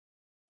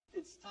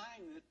it's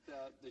time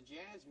that the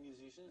jazz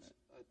musicians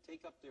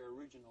take up their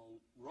original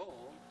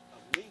role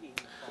of leading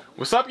the public.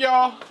 What's up,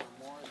 y'all?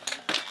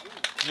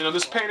 You know,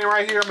 this painting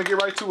right here, I'm gonna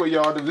get right to it,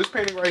 y'all. This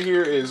painting right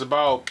here is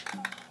about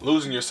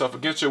losing yourself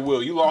against your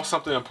will. You lost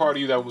something, a part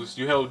of you that was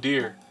you held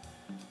dear,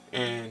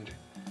 and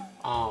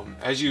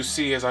as you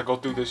see, as I go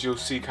through this, you'll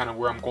see kind of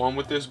where I'm going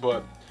with this.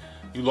 But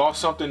you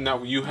lost something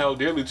that you held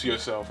dearly to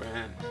yourself,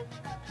 and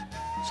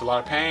it's a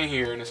lot of pain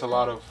here, and it's a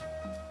lot of,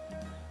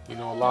 you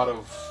know, a lot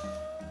of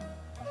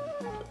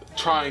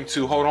trying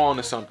to hold on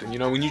to something. You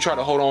know, when you try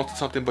to hold on to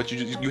something, but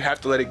you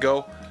have to let it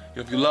go. You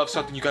know, if you love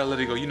something, you gotta let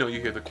it go. You know,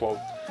 you hear the quote.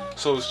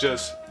 So it's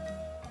just,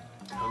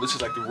 you know, this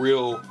is like the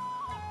real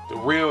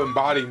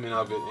embodiment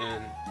of it.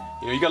 And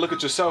you know, you gotta look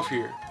at yourself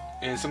here.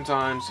 And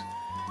sometimes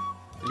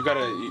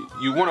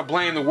you want to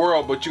blame the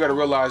world, but you gotta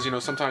realize, you know,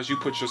 sometimes you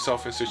put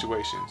yourself in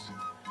situations.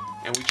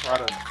 And we try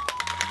to,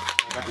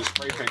 I got this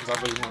spray paint because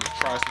I really want to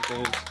try some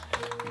things.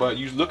 But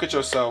you look at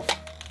yourself.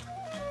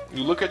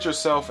 You look at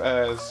yourself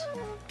as,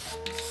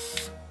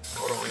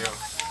 hold on, y'all.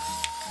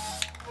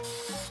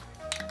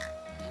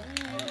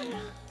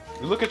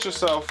 You look at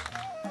yourself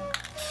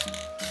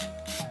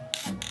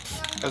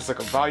as like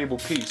a valuable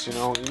piece, you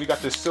know. And we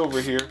got this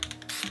silver here.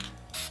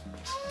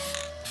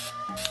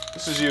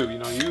 This is you, you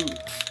know.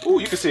 Ooh,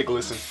 you can see it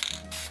glisten.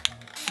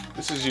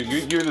 This is you.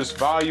 You're this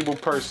valuable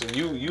person.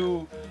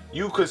 You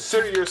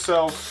consider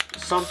yourself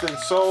something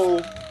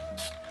so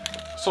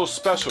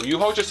special. You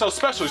hold yourself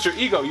special. It's your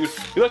ego. You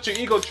let your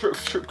ego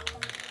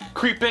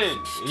creep in,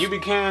 and you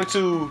began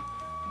to,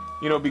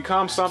 you know,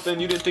 become something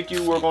you didn't think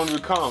you were going to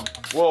become.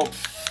 Well,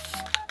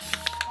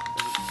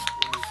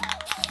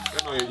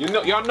 you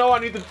know, y'all know I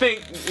need to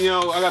think. You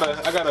know,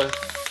 I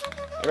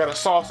gotta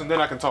sauce, and then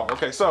I can talk.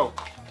 Okay, so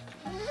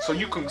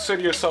you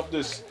consider yourself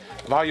this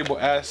valuable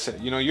asset.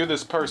 You know, you're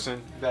this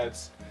person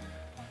that's,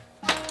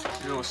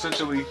 you know,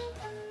 essentially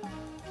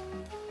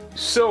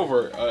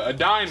silver, a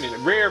diamond, a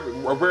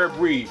rare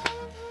breed.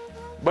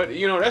 But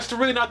you know, that's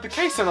really not the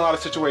case in a lot of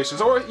situations.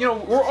 Or, you know,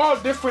 we're all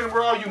different,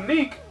 we're all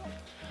unique,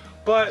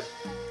 but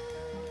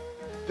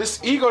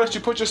this ego that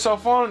you put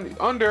yourself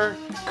under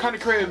kind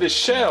of created this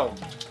shell.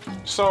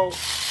 So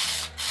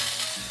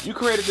you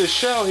created this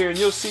shell here, and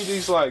you'll see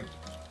these, like,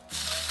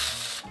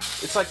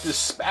 it's like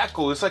this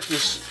spackle. It's like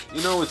this,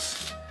 you know,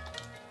 it's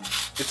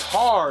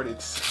hard.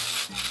 It's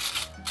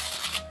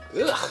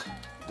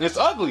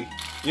ugly.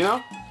 You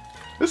know,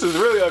 this is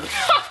really ugly.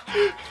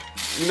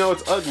 You know,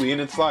 it's ugly,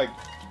 and it's like,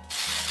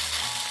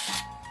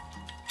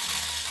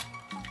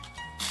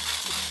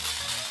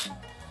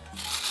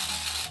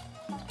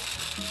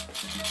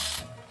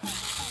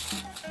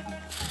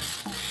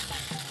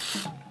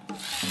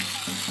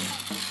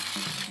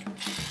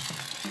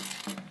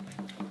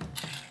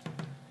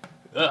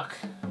 ugh.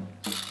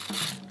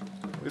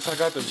 At least I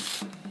got the.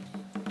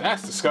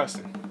 That's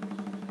disgusting.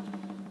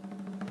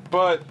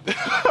 But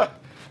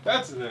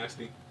that's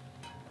nasty.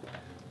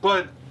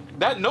 But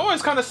that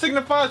noise kind of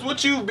signifies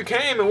what you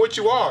became and what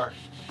you are.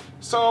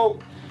 So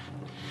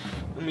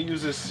let me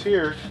use this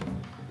here.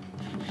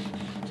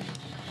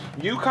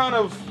 You kind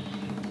of,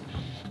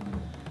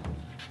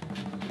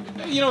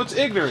 you know, it's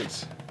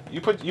ignorance.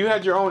 You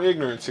had your own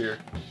ignorance here,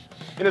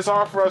 and it's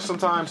hard for us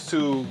sometimes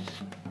to.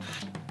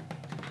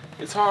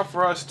 It's hard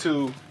for us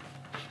to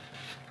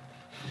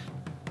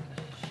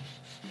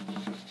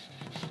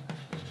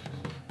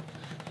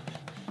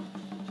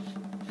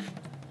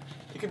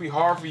it can be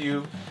hard for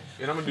you,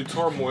 and I'm gonna do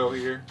turmoil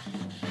here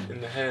in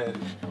the head.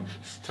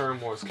 It's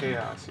turmoil, it's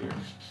chaos here.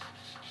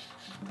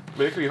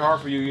 But it can be hard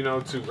for you, you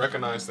know, to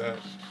recognize that.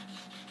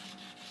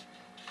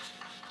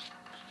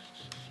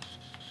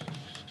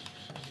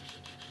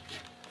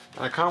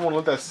 And I kind of want to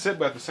let that sit,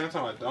 but at the same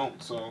time I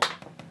don't. So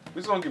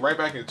we're just gonna get right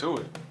back into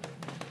it.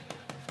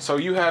 So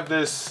you have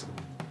this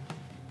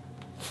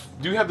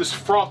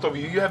froth over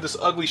you. You have this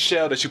ugly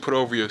shell that you put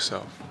over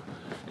yourself.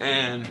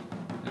 And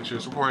make sure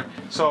it's recording.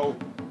 So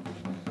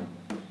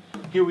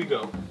here we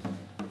go.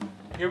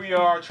 Here we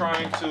are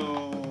trying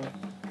to,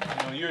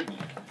 you know,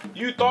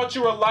 you thought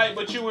you were light,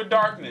 but you were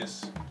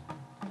darkness.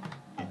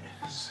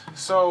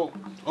 So,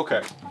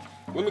 okay,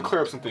 let me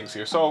clear up some things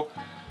here. So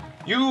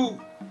you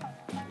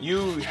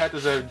had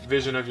this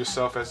vision of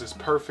yourself as this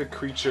perfect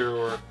creature,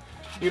 or,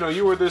 you know,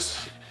 you were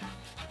this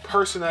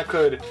person that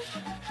could,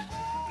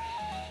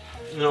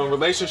 you know,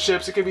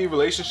 relationships, it could be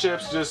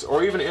relationships, just,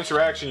 or even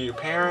interaction with your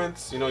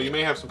parents. You know, you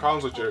may have some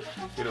problems with your,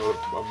 you know,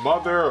 a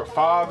mother, a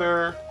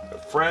father, a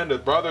friend, a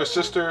brother, a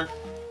sister.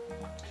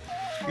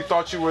 You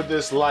thought you were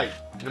this light.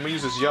 Let me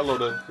use this yellow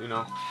to, you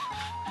know,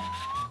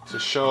 to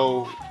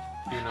show,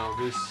 you know,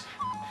 this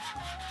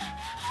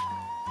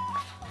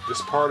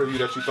part of you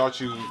that you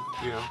thought you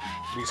know,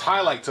 these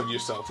highlights of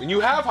yourself. And you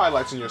have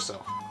highlights in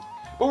yourself.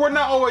 But we're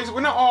not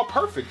all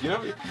perfect, you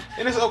know?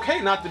 And it's okay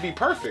not to be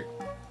perfect.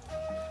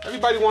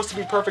 Everybody wants to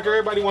be perfect.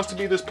 Everybody wants to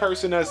be this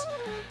person that's,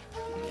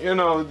 you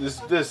know,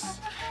 this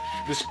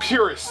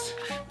purist.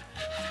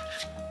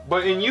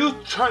 But in you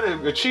trying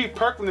to achieve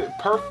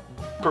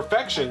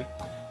perfection,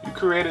 you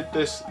created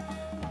this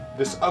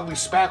ugly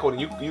spackle,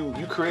 and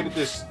you created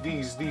these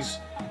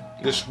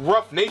this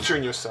rough nature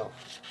in yourself.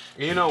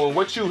 You know, and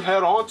what you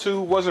held on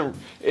to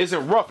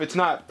isn't rough. It's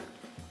not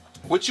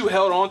what you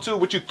held on to,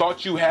 what you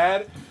thought you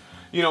had,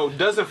 you know,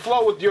 doesn't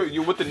flow with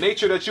with the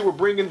nature that you were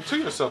bringing to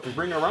yourself and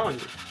bringing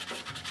around you.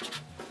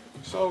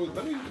 So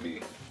let me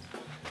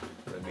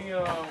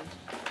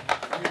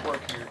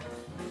work here.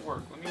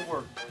 Let me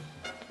work.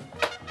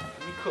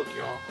 Let me cook,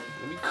 y'all.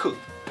 Let me cook.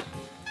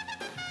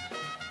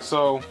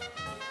 So,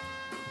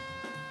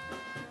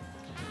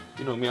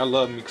 you know me, I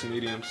love mixed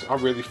mediums.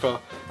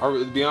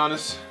 To be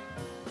honest,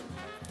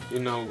 you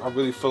know, I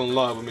really fell in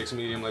love with mixed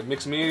medium. Like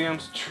mixed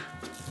mediums,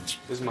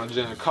 this is my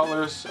jam.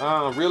 Colors,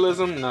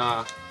 realism,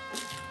 nah.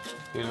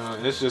 You know,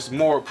 and it's just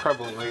more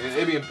prevalent. Like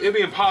it'd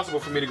be impossible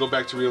for me to go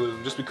back to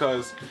realism just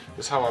because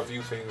it's how I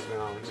view things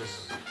now, and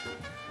just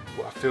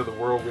what I feel the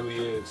world really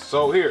is.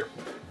 So here,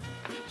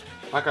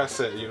 like I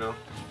said, you know,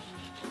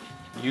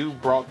 you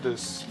brought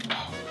this.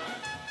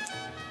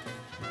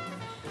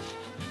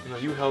 You know,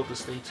 you held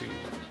this thing to you.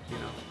 You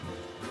know,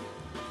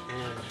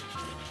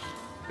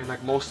 and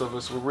like most of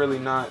us, we're really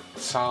not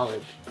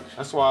solid.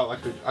 That's why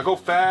I go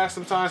fast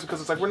sometimes,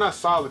 because it's like we're not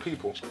solid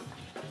people.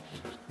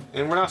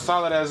 And we're not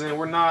solid as in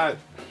we're not.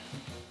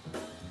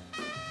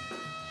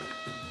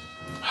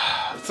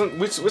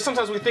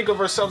 Sometimes we think of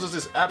ourselves as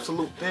this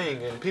absolute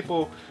thing, and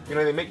people, you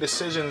know, they make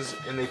decisions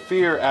and they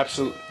fear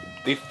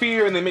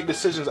and they make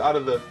decisions out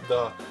of the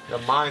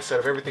mindset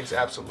of everything's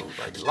absolute.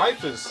 Like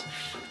life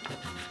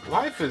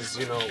is,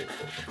 you know,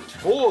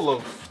 full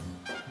of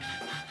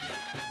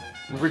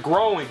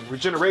regrowing,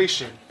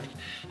 regeneration.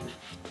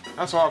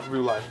 That's how I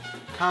view life.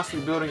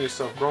 Constantly building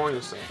yourself, growing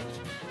yourself.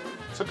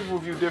 Some people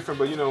view different,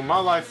 but you know, my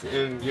life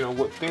and you know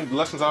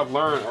lessons I've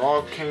learned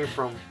all came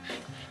from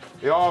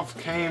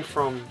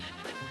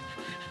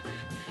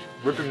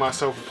ripping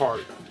myself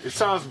apart. It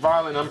sounds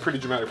violent. I'm a pretty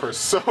dramatic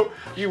person. So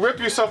you rip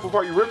yourself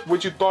apart. You rip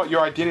what you thought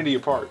your identity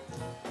apart.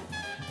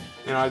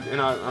 And I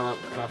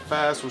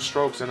fast with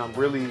strokes, and I'm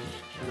really,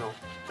 you know,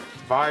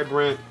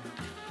 vibrant,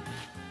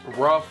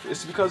 rough.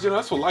 It's because, you know,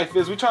 that's what life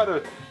is. We try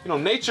to, you know,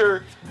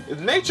 nature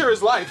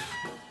is life.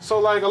 So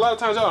like a lot of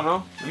times, I don't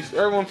know.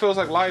 Everyone feels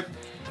like life.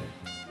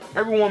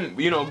 Everyone,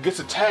 you know, gets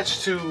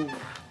attached to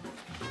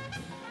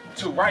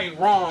right and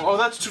wrong. Oh,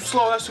 that's too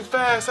slow. That's too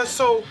fast. That's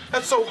so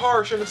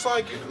harsh. And it's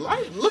like,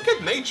 look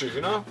at nature,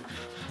 you know.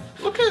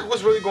 Look at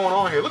what's really going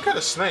on here. Look at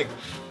a snake.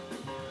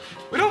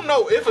 We don't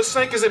know if a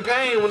snake is in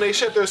pain when they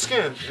shed their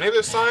skin. Maybe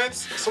there's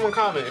science. Someone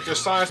comment if there's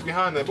science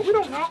behind that, but we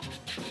don't know.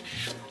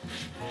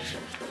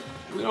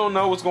 We don't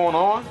know what's going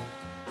on.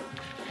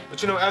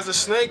 But you know, as a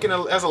snake and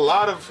as a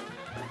lot of,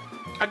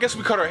 I guess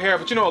we cut our hair,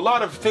 but you know, a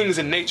lot of things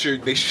in nature,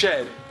 they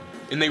shed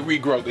and they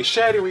regrow. They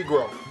shed and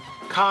regrow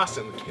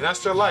constantly, and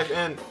that's their life.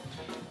 And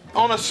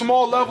on a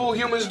small level,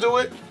 humans do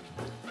it.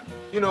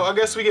 You know, I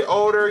guess we get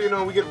older, you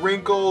know, we get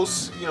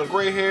wrinkles, you know,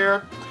 gray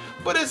hair.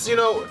 But it's, you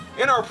know,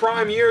 in our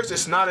prime years,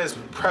 it's not as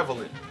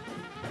prevalent.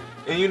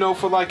 And you know,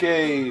 for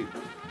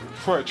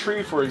a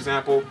tree, for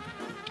example,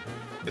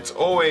 it's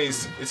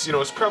you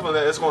know, it's prevalent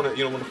that it's going to,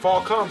 you know, when the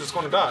fall comes, it's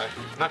going to die.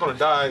 It's not going to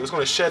die, it's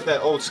going to shed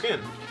that old skin.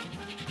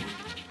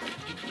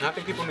 And I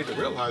think people need to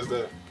realize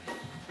that.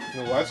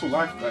 You know, that's what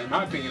life, in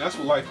my opinion, that's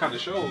what life kind of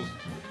shows.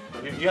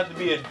 You have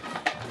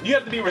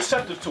to be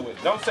receptive to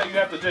it. Don't say you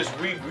have to just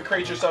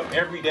recreate yourself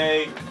every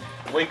day,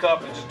 wake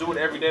up and just do it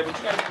every day, but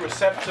you got to be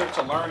receptive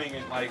to learning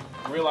and like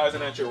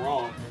realizing that you're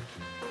wrong.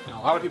 And a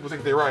lot of people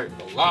think they're right,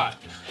 a lot.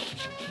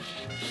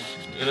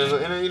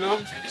 And you know,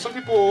 some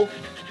people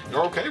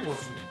are okay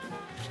with,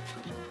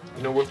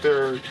 you know, with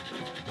their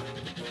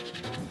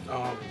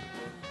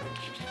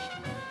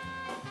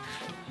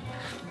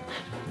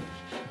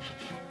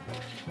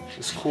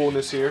this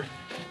coolness here.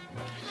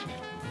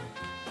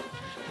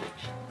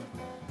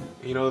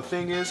 You know, the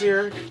thing is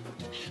here,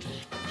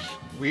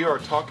 we are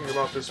talking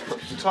about this,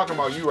 we're talking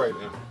about you right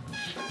now.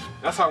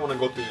 That's how I want to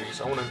go through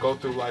these. I want to go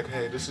through like,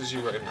 hey, this is you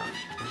right now.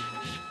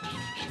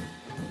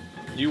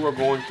 You are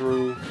going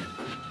through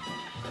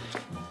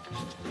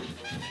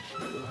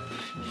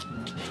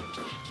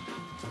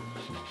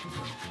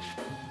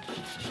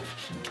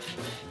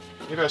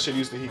maybe I should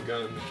use the heat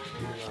gun and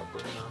heat it up,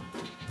 but no.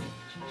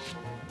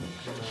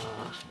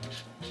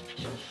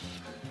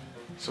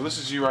 So this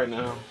is you right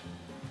now.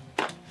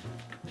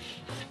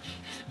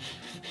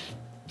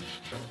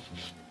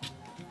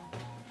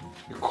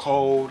 You're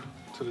cold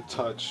to the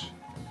touch.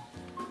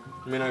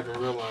 You may not even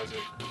realize it.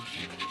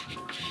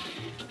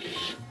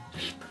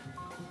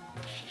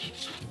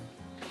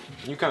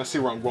 You kind of see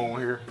where I'm going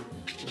here.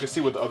 You can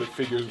see what the other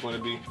figure is going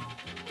to be.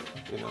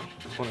 You know,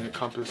 it's going to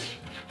encompass.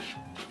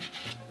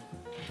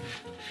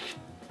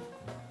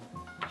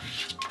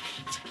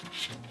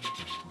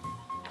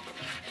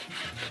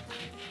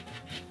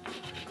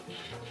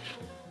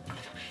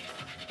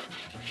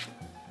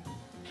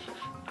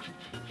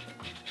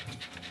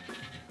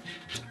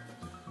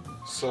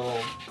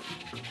 So,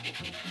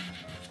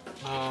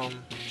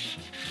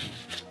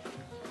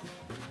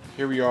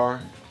 here we are.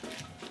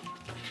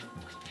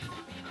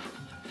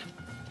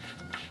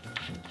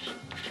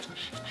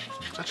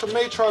 I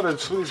may try to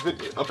tweet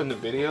this up in the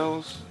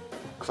videos,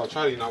 because I'll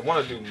try to, you know, I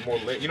want to do more,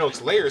 you know,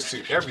 it's layers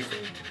to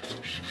everything.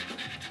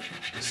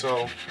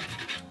 So,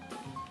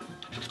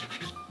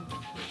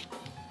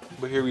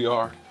 but here we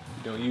are.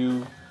 You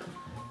know,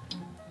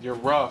 you're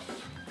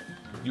rough.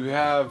 You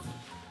have,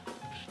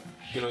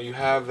 you know, you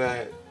have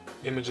that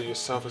image of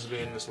yourself as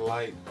being this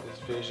light, this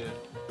vision.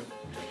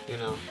 You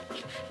know,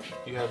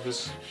 you have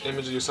this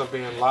image of yourself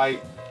being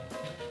light,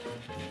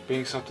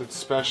 being something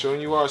special,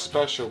 and you are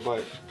special,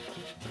 but,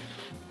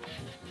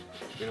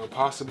 you know,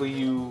 possibly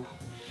you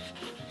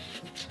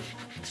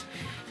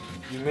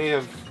may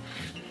have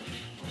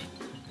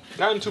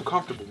gotten too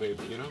comfortable,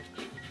 maybe, you know?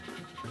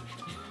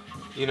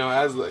 You know,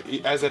 as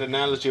that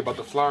analogy about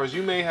the flowers,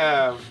 you may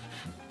have,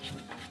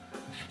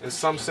 in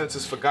some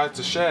senses, forgot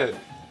to shed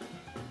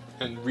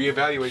and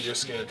reevaluate your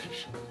skin.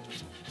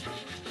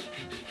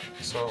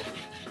 So,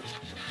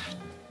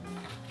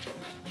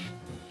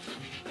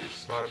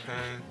 it's a lot of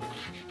pain.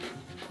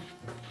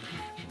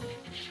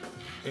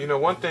 And, you know,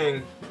 one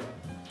thing,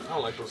 I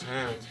don't like those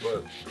hands,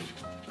 but,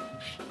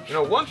 you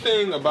know, one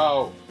thing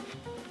about,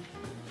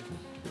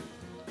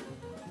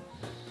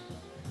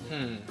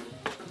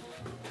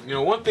 you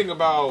know, one thing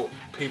about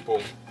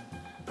people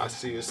I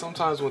see is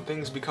sometimes when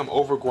things become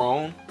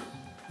overgrown,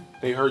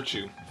 they hurt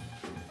you.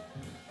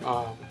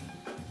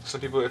 Some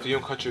people, if you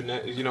don't cut your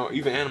neck, you know,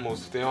 even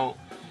animals, if they don't,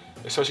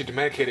 especially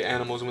domesticated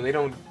animals, when they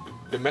don't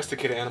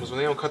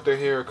cut their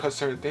hair or cut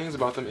certain things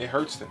about them, it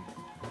hurts them.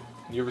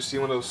 You ever see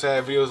one of those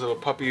sad videos of a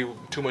puppy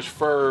with too much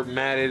fur,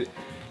 matted?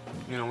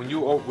 You know,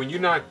 when you're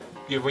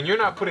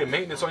not putting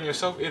maintenance on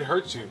yourself, it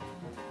hurts you.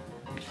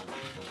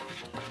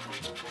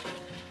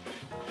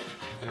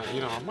 And,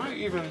 you know, I might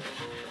even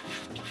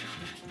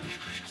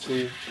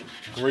see,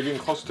 we're getting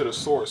closer to the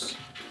source.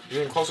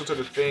 You're getting closer to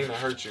the thing that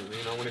hurts you.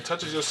 You know, when it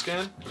touches your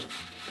skin,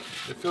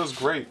 it feels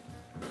great.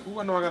 Ooh,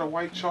 I know I got a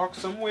white chalk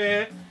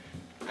somewhere.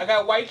 I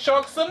got white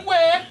chalk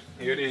somewhere.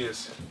 Here it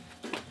is.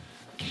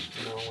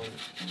 You know,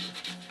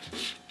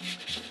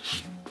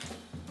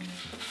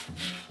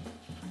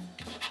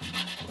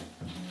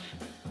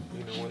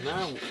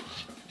 when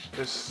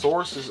this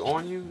source is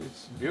on you,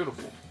 it's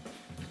beautiful.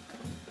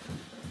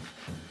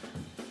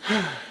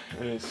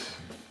 And it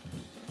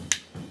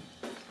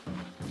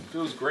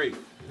feels great,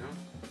 you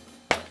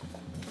know?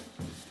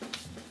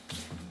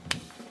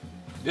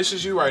 This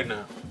is you right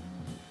now.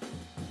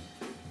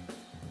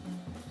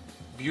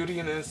 Beauty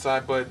in the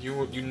inside, but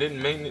you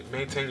didn't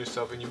maintain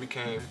yourself, and you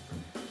became,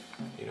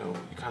 you know,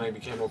 you kind of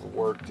became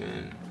overworked,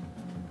 and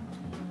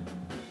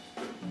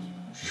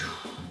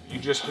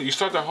you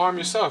start to harm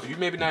yourself. You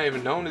maybe not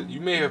even known it. You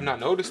may have not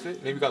noticed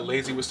it. Maybe you got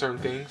lazy with certain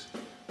things,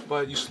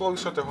 but you slowly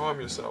start to harm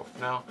yourself.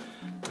 Now,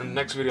 in the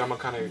next video, I'm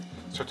gonna kind of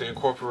start to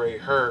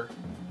incorporate her,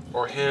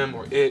 or him,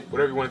 or it,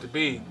 whatever you want it to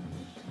be,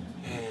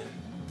 and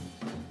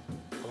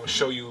I'm gonna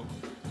show you,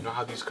 you know,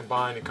 how these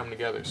combine and come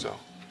together. So,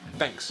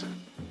 thanks.